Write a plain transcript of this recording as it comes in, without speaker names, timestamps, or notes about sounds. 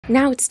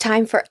Now it's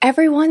time for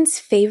everyone's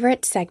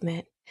favorite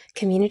segment,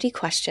 community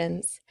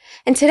questions.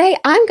 And today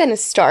I'm going to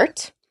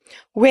start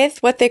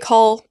with what they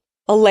call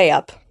a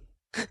layup,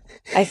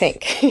 I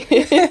think.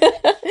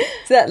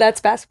 So that's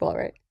basketball,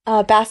 right?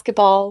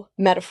 Basketball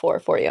metaphor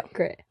for you.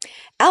 Great.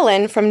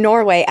 Ellen from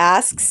Norway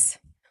asks,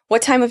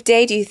 what time of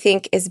day do you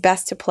think is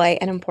best to play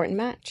an important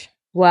match?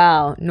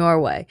 Wow,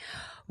 Norway.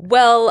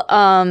 Well,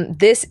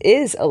 this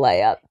is a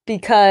layup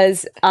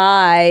because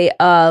I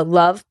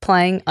love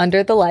playing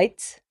under the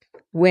lights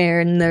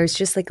when there's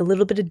just like a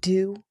little bit of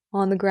dew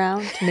on the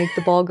ground to make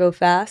the ball go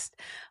fast.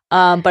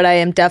 But I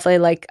am definitely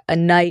like a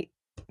night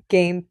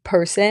game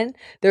person.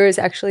 There is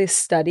actually a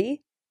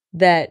study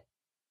that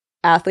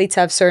athletes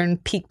have certain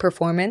peak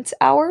performance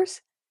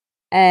hours,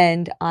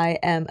 and I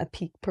am a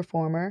peak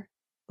performer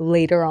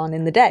later on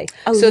in the day.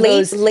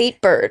 Those late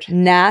bird.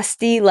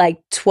 Nasty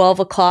like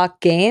 12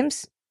 o'clock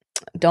games,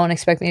 don't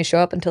expect me to show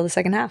up until the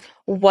second half.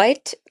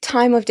 What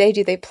time of day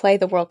do they play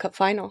the World Cup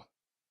final?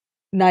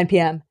 9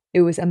 p.m.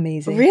 It was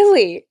amazing.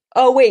 Really?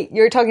 Oh, wait,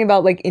 you're talking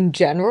about like in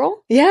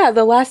general? Yeah,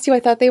 the last two I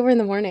thought they were in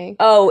the morning.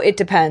 Oh, it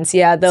depends.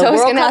 Yeah, the So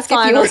World Cup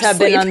finals have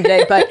been on the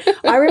day. But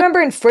I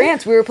remember in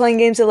France, we were playing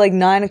games at like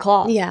 9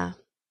 o'clock. Yeah.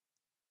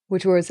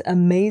 Which was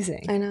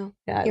amazing. I know.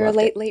 Yeah, You're a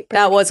late bird.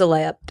 That was a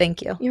layup.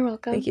 Thank you. You're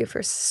welcome. Thank you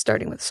for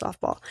starting with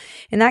softball.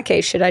 In that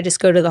case, should I just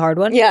go to the hard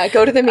one? Yeah,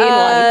 go to the mean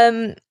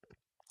one.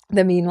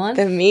 The mean one?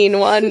 The mean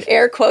one.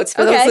 Air quotes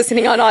for those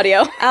listening on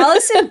audio.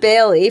 Allison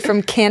Bailey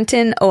from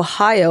Canton,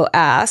 Ohio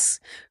asks,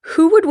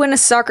 who would win a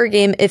soccer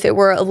game if it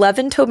were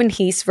 11 Tobin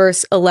Heaths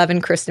versus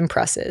 11 Christen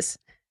presses?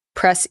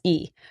 Press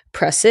E.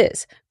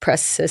 Presses.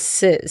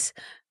 Presses.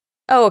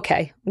 Oh,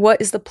 okay. What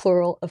is the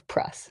plural of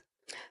press?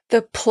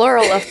 The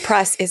plural of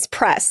press is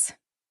press.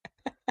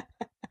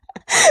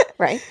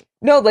 Right?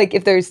 No, like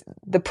if there's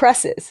the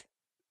presses.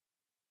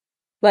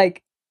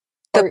 Like,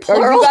 the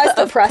plural are you guys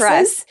the of presses?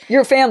 press?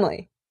 Your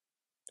family.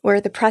 We're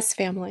the press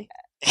family.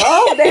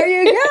 Oh, there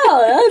you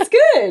go. That's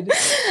good.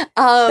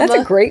 That's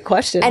a great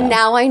question. And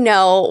now I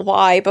know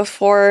why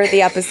before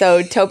the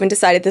episode, Tobin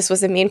decided this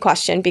was a mean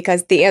question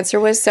because the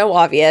answer was so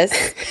obvious.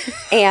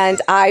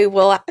 And I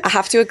will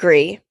have to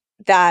agree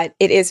that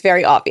it is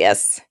very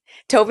obvious.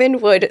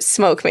 Tobin would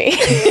smoke me.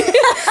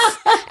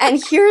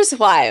 And here's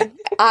why.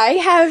 I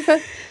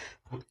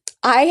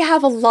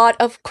have a lot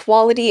of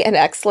quality and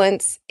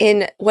excellence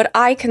in what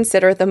I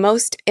consider the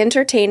most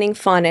entertaining,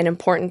 fun, and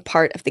important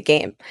part of the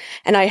game.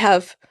 And I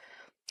have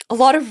a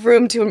lot of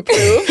room to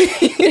improve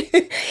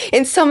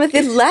in some of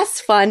the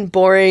less fun,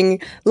 boring,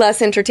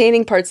 less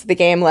entertaining parts of the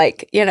game,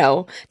 like,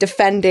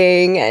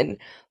 defending and,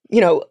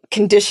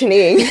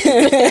 conditioning,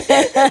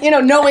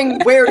 knowing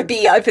where to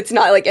be if it's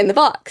not like in the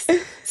box.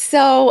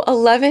 So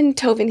 11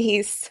 Tobin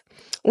Heaths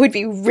would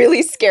be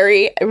really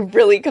scary and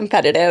really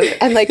competitive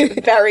and like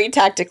very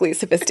tactically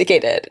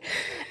sophisticated.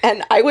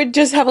 And I would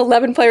just have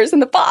 11 players in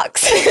the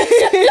box.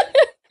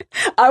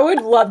 I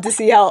would love to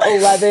see how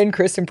 11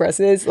 Christen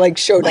presses like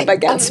showed up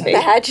against me.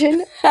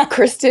 Imagine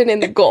Christen in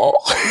the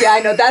goal. Yeah,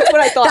 I know. That's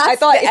what I thought. I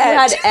thought if you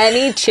had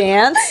any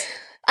chance.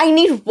 I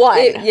need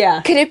one.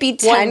 Yeah. Could it be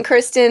 10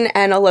 Christen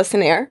and Alyssa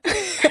Nair?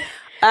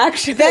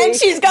 Actually. Then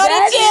she's got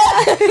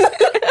a chance.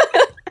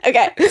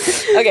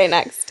 Okay,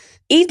 next.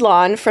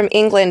 Edlon from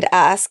England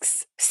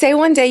asks, say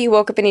one day you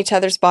woke up in each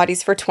other's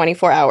bodies for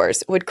 24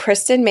 hours. Would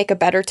Christen make a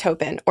better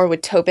Tobin or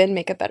would Tobin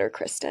make a better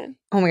Christen?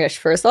 Oh my gosh,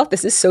 first off,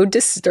 this is so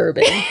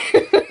disturbing.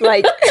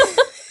 Like,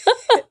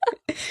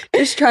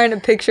 just trying to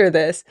picture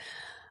this.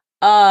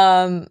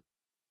 Oh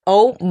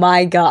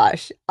my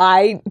gosh.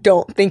 I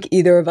don't think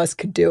either of us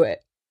could do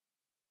it.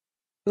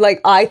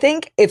 Like, I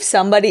think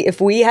if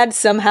we had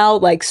somehow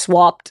like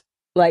swapped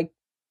like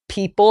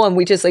people and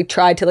we just like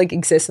tried to like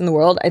exist in the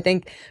world, I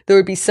think there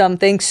would be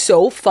something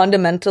so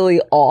fundamentally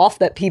off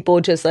that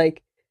people just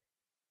like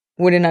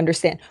wouldn't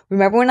understand.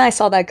 Remember when I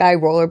saw that guy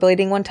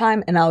rollerblading one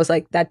time and I was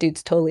like, that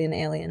dude's totally an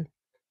alien?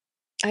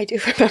 I do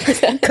remember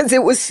that. Because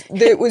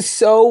it was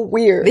so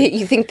weird.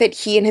 You think that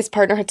he and his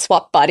partner had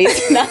swapped bodies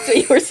and that's what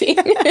you were seeing?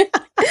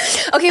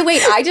 Okay,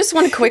 wait, I just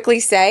want to quickly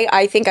say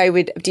I think I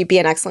would be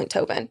an excellent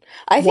Tobin.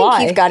 I think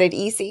he's got it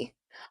easy.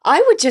 I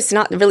would just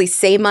not really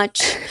say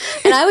much,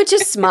 and I would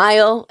just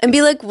smile and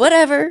be like,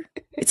 whatever,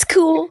 it's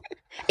cool.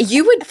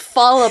 You would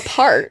fall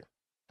apart.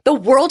 The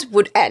world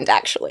would end,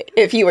 actually,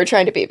 if you were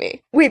trying to beat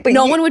me. Wait, but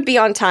no one would be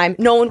on time.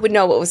 No one would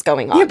know what was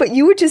going on. Yeah, but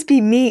you would just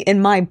be me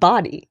in my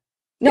body.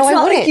 No, it's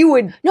not like you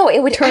would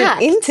it would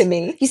turn into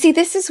me. You see,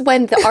 this is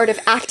when the art of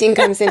acting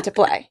comes into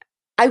play.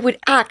 I would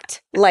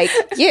act like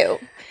you.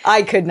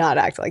 I could not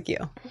act like you.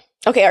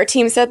 Okay, our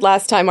team said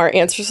last time our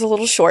answer's a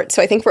little short,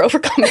 so I think we're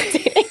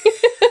overcompensating.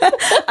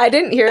 I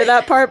didn't hear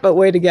that part, but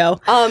way to go.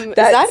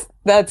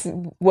 That's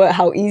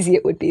how easy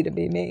it would be to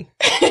be me.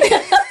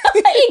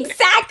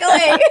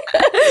 Exactly.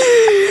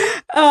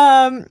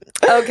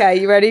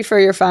 Okay, you ready for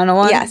your final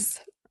one? Yes.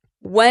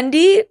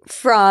 Wendy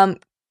from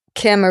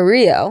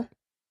Camarillo,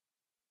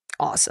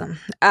 awesome,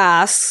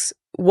 asks,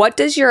 what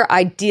does your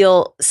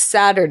ideal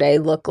Saturday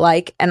look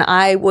like? And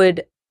I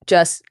would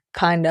just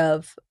kind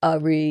of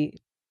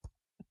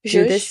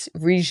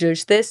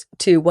Rejudge this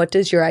to what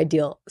does your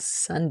ideal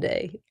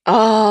Sunday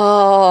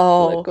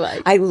look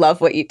like? I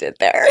love what you did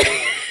there.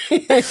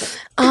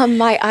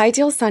 My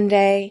ideal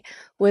Sunday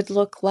would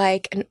look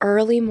like an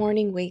early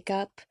morning wake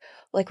up,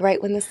 like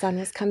right when the sun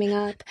was coming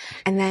up,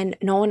 and then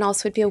no one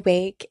else would be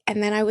awake,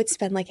 and then I would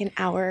spend like an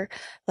hour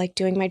like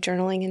doing my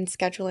journaling and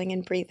scheduling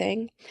and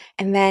breathing,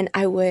 and then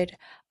I would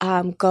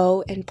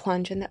go and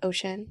plunge in the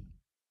ocean.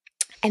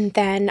 And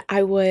then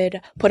I would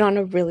put on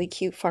a really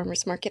cute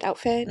farmer's market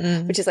outfit,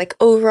 which is like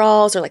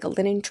overalls or like a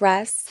linen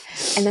dress.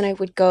 And then I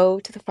would go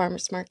to the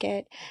farmer's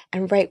market.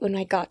 And right when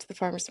I got to the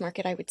farmer's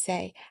market, I would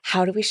say,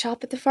 how do we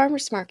shop at the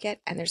farmer's market?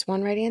 And there's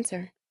one right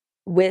answer.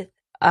 With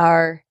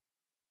our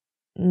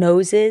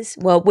noses,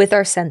 well, with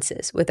our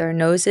senses, with our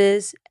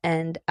noses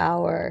and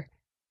our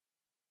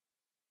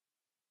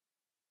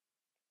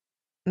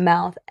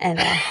mouth and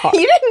our heart.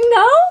 You didn't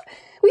know?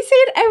 We say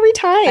it every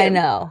time. I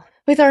know.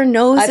 With our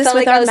noses,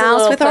 with our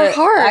mouths, with our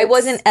hearts. I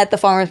wasn't at the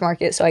farmer's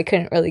market, so I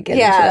couldn't really get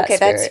into that okay,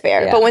 spirit. that's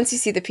fair. Yeah. But once you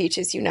see the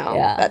peaches, you know.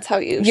 Yeah. That's how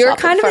you You're shop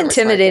kind at the of farmer's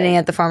intimidating market.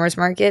 at the farmer's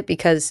market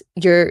because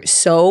you're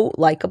so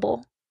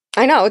likable.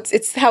 I know.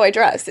 It's how I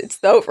dress. It's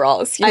the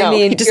overalls. You know,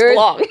 you just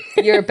belong.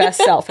 Your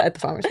best self at the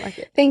farmer's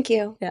market. Thank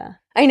you. Yeah.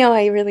 I know.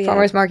 I really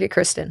Farmer's am. market,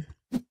 Christen.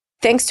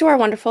 Thanks to our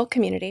wonderful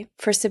community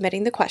for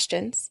submitting the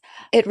questions.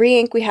 At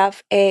Re-Inc, we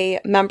have a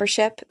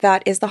membership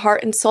that is the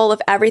heart and soul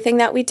of everything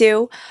that we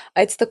do.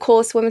 It's the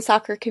coolest women's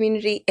soccer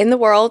community in the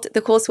world,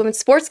 the coolest women's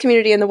sports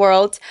community in the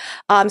world.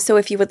 So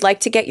if you would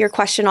like to get your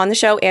question on the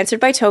show answered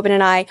by Tobin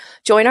and I,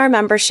 join our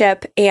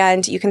membership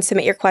and you can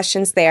submit your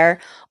questions there.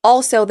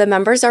 Also, the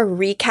members are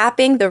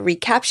recapping the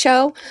recap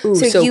show. Ooh,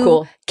 so you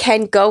cool.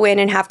 can go in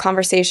and have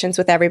conversations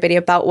with everybody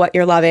about what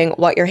you're loving,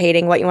 what you're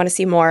hating, what you want to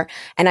see more.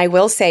 And I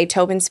will say,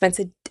 Tobin spends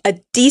a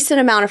decent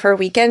amount of her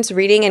weekends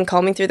reading and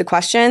combing through the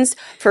questions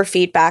for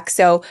feedback.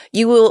 So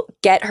you will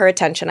get her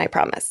attention, I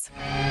promise.